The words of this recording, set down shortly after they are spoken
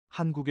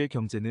한국의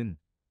경제는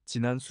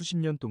지난 수십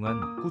년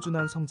동안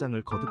꾸준한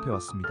성장을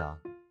거듭해왔습니다.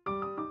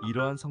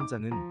 이러한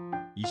성장은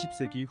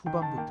 20세기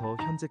후반부터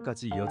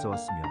현재까지 이어져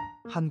왔으며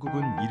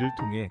한국은 이를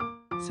통해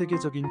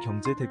세계적인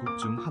경제 대국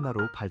중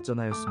하나로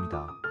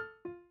발전하였습니다.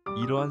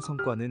 이러한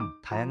성과는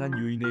다양한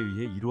요인에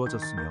의해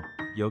이루어졌으며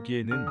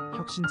여기에는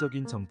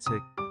혁신적인 정책,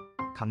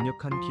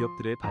 강력한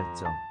기업들의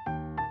발전,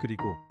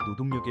 그리고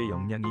노동력의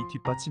역량이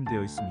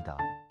뒷받침되어 있습니다.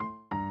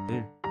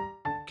 1.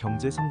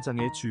 경제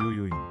성장의 주요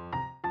요인.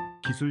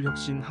 기술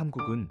혁신.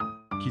 한국은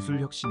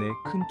기술 혁신에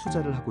큰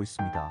투자를 하고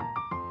있습니다.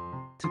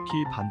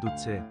 특히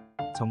반도체,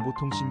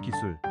 정보통신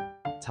기술,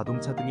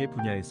 자동차 등의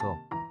분야에서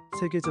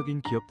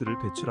세계적인 기업들을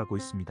배출하고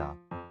있습니다.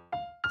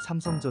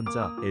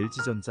 삼성전자,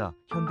 LG전자,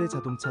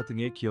 현대자동차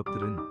등의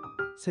기업들은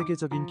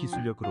세계적인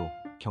기술력으로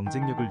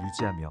경쟁력을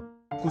유지하며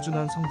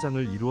꾸준한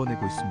성장을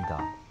이루어내고 있습니다.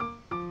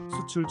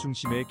 수출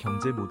중심의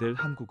경제 모델.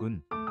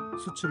 한국은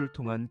수출을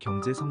통한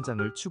경제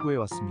성장을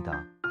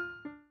추구해왔습니다.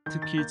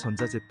 특히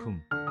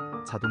전자제품,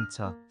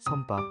 자동차,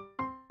 선박,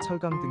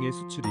 철강 등의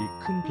수출이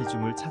큰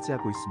비중을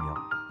차지하고 있으며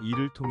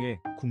이를 통해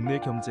국내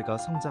경제가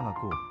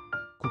성장하고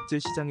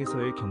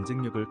국제시장에서의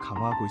경쟁력을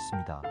강화하고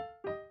있습니다.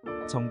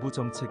 정부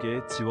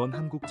정책의 지원.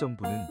 한국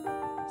정부는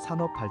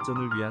산업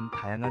발전을 위한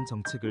다양한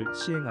정책을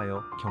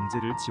시행하여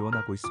경제를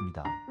지원하고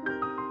있습니다.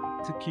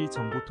 특히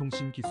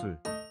정보통신 기술,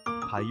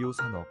 바이오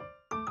산업,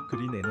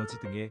 그린 에너지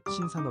등의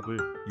신산업을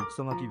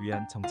육성하기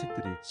위한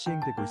정책들이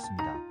시행되고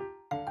있습니다.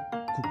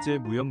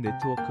 국제무역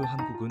네트워크.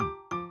 한국은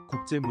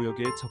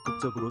국제무역에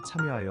적극적으로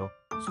참여하여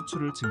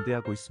수출을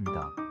증대하고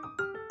있습니다.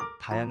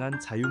 다양한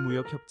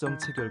자유무역 협정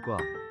체결과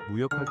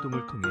무역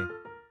활동을 통해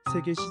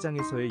세계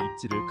시장에서의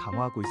입지를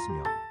강화하고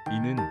있으며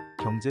이는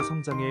경제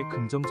성장에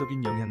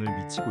긍정적인 영향을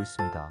미치고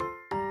있습니다.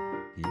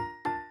 2.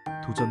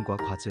 도전과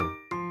과제.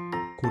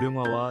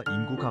 고령화와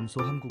인구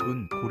감소.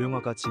 한국은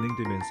고령화가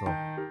진행되면서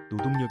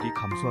노동력이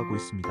감소하고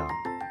있습니다.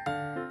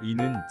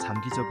 이는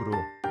장기적으로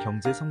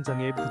경제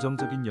성장에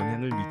부정적인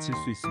영향을 미칠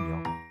수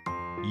있으며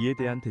이에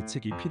대한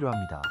대책이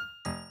필요합니다.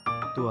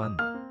 또한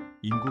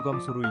인구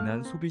감소로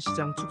인한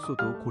소비시장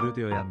축소도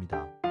고려되어야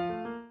합니다.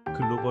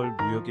 글로벌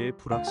무역의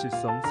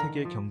불확실성.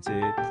 세계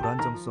경제의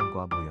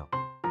불안정성과 무역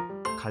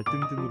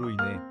갈등 등으로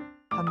인해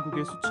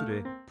한국의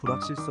수출의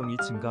불확실성이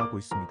증가하고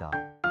있습니다.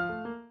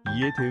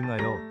 이에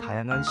대응하여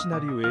다양한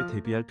시나리오에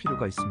대비할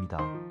필요가 있습니다.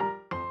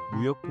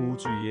 무역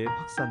보호주의의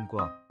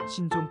확산과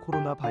신종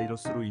코로나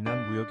바이러스로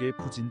인한 무역의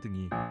부진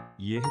등이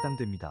이에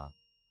해당됩니다.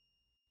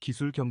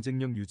 기술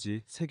경쟁력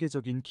유지.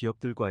 세계적인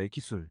기업들과의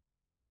기술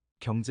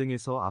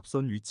경쟁에서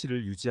앞선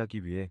위치를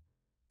유지하기 위해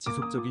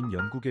지속적인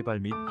연구개발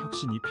및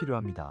혁신이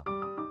필요합니다.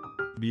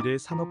 미래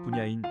산업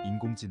분야인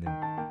인공지능,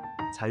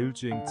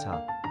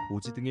 자율주행차,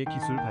 오지 등의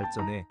기술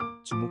발전에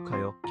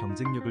주목하여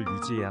경쟁력을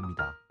유지해야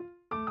합니다.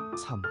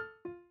 3.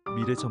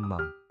 미래 전망.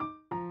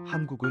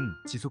 한국은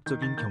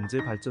지속적인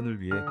경제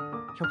발전을 위해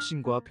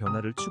혁신과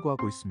변화를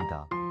추구하고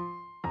있습니다.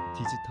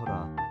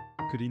 디지털화,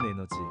 그린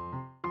에너지,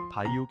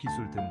 바이오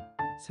기술 등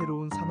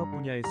새로운 산업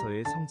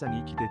분야에서의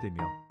성장이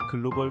기대되며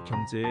글로벌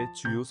경제의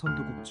주요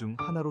선도국 중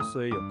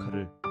하나로서의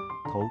역할을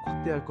더욱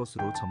확대할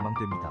것으로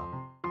전망됩니다.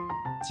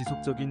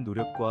 지속적인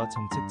노력과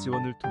정책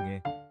지원을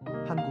통해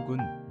한국은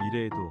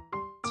미래에도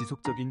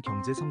지속적인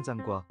경제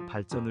성장과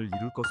발전을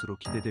이룰 것으로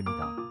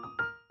기대됩니다.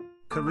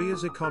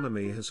 Korea's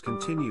economy has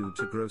continued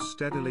to grow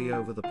steadily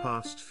over the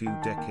past few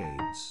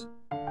decades.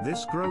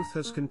 This growth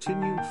has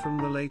continued from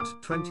the late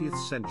 20th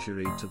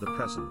century to the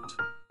present.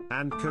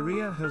 And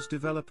Korea has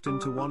developed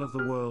into one of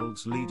the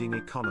world's leading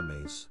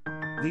economies.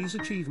 These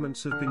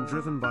achievements have been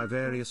driven by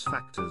various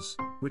factors,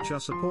 which are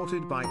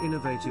supported by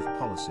innovative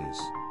policies,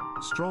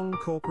 strong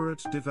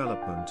corporate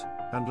development,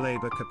 and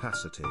labor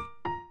capacity.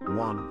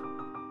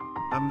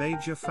 1. A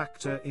major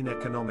factor in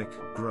economic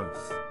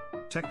growth.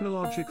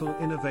 Technological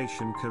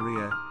innovation.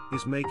 Korea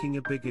is making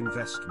a big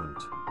investment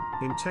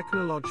in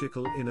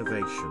technological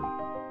innovation.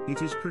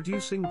 It is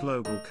producing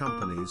global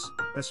companies,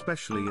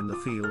 especially in the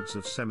fields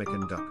of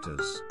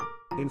semiconductors,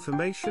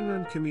 information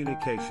and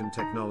communication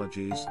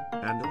technologies,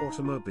 and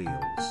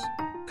automobiles.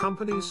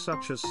 Companies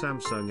such as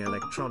Samsung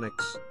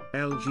Electronics,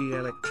 LG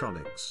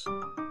Electronics,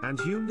 and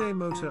Hyundai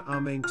Motor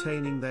are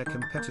maintaining their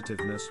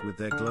competitiveness with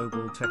their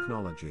global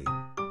technology,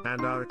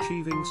 and are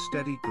achieving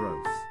steady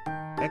growth.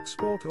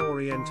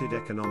 Export-oriented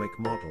economic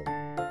model.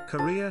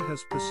 Korea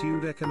has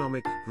pursued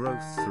economic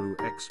growth through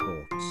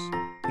exports.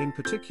 In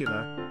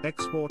particular,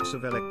 exports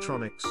of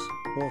electronics,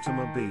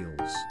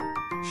 automobiles,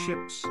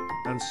 ships,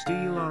 and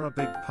steel are a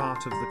big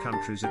part of the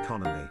country's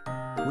economy,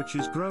 which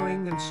is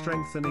growing and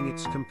strengthening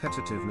its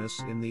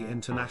competitiveness in the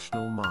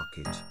international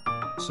market.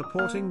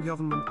 Supporting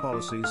government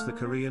policies. The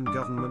Korean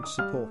government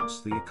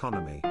supports the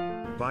economy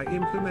by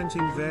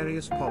implementing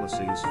various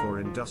policies for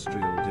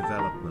industrial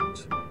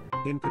development.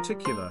 In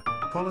particular,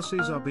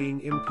 policies are being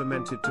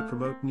implemented to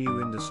promote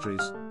new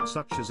industries,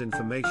 such as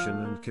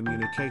information and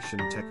communication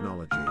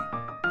technology,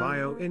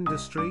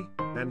 bio-industry,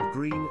 and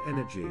green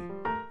energy.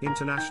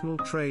 International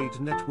trade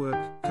network.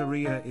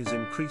 Korea is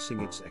increasing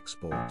its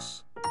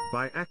exports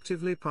by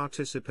actively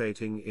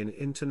participating in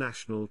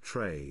international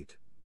trade.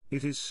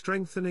 It is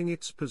strengthening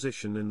its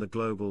position in the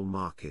global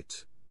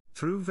market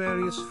through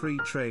various free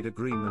trade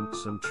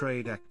agreements and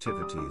trade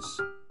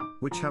activities,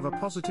 which have a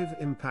positive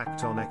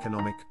impact on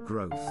economic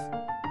growth.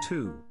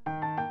 2.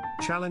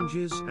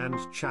 Challenges and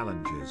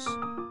challenges.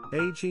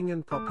 Aging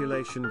and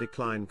population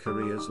decline.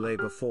 Korea's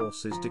labor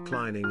force is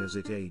declining as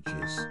it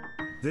ages.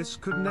 This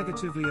could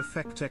negatively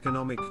affect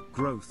economic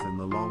growth in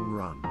the long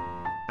run,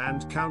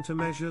 and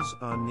countermeasures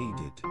are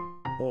needed.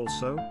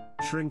 Also,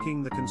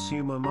 shrinking the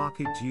consumer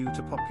market due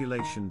to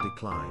population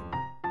decline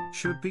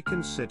should be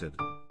considered.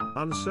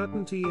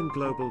 Uncertainty in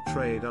global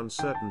trade.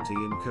 Uncertainty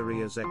in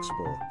Korea's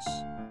exports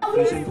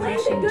is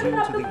increasing due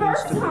to the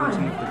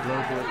instability of the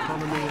global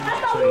economy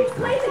and trade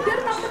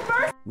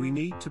conflicts. We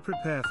need to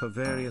prepare for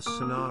various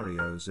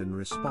scenarios in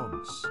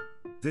response.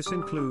 This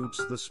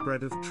includes the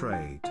spread of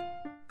trade,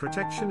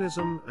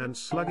 protectionism and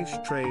sluggish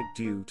trade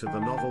due to the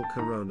novel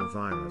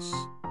coronavirus.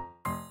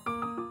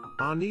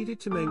 Are needed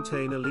to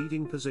maintain a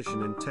leading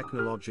position in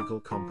technological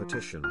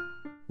competition.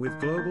 With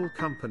global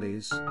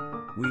companies,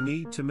 we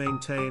need to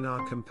maintain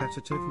our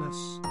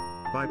competitiveness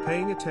by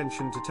paying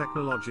attention to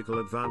technological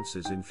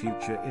advances in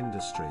future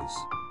industries,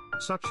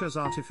 such as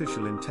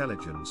artificial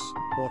intelligence,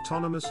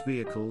 autonomous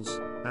vehicles,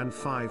 and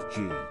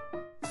 5G.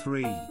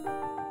 3.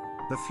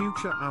 The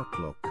future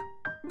outlook.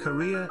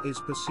 Korea is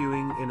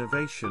pursuing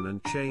innovation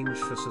and change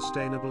for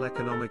sustainable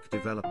economic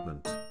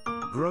development.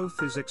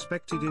 Growth is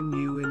expected in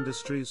new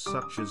industries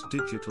such as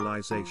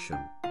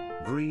digitalization,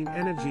 green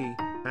energy,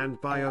 and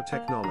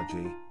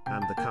biotechnology,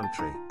 and the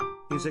country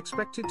is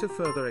expected to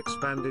further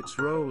expand its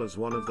role as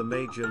one of the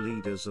major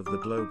leaders of the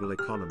global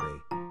economy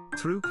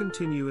through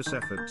continuous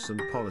efforts and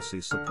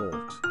policy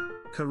support.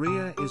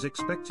 Korea is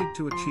expected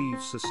to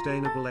achieve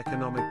sustainable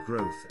economic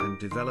growth and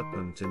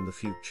development in the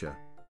future.